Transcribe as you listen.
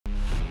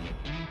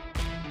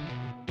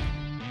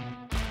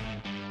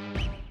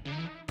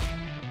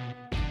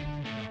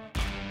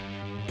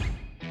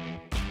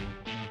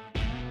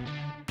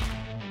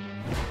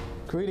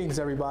Greetings,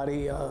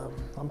 everybody.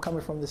 I'm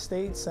coming from the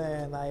States,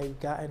 and I've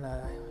gotten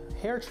a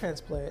hair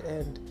transplant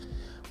and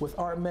with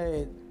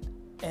ArtMed,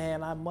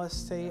 and I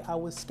must say I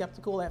was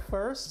skeptical at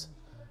first,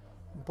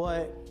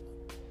 but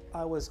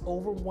I was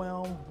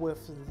overwhelmed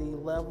with the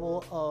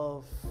level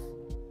of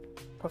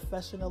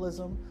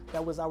professionalism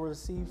that I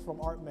received from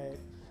ArtMed.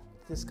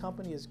 This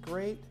company is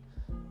great.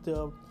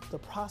 The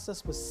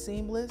process was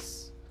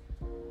seamless.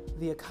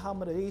 The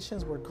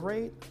accommodations were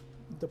great.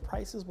 The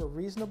prices were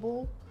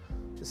reasonable.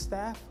 The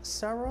staff,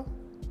 Sarah,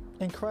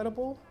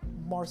 incredible.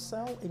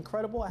 Marcel,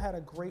 incredible. I had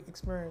a great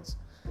experience.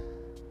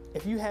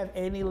 If you have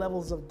any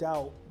levels of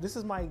doubt, this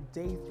is my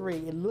day 3.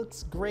 It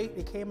looks great.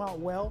 It came out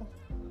well.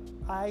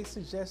 I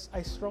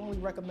strongly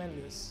recommend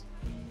this.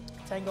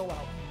 Tango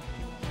out.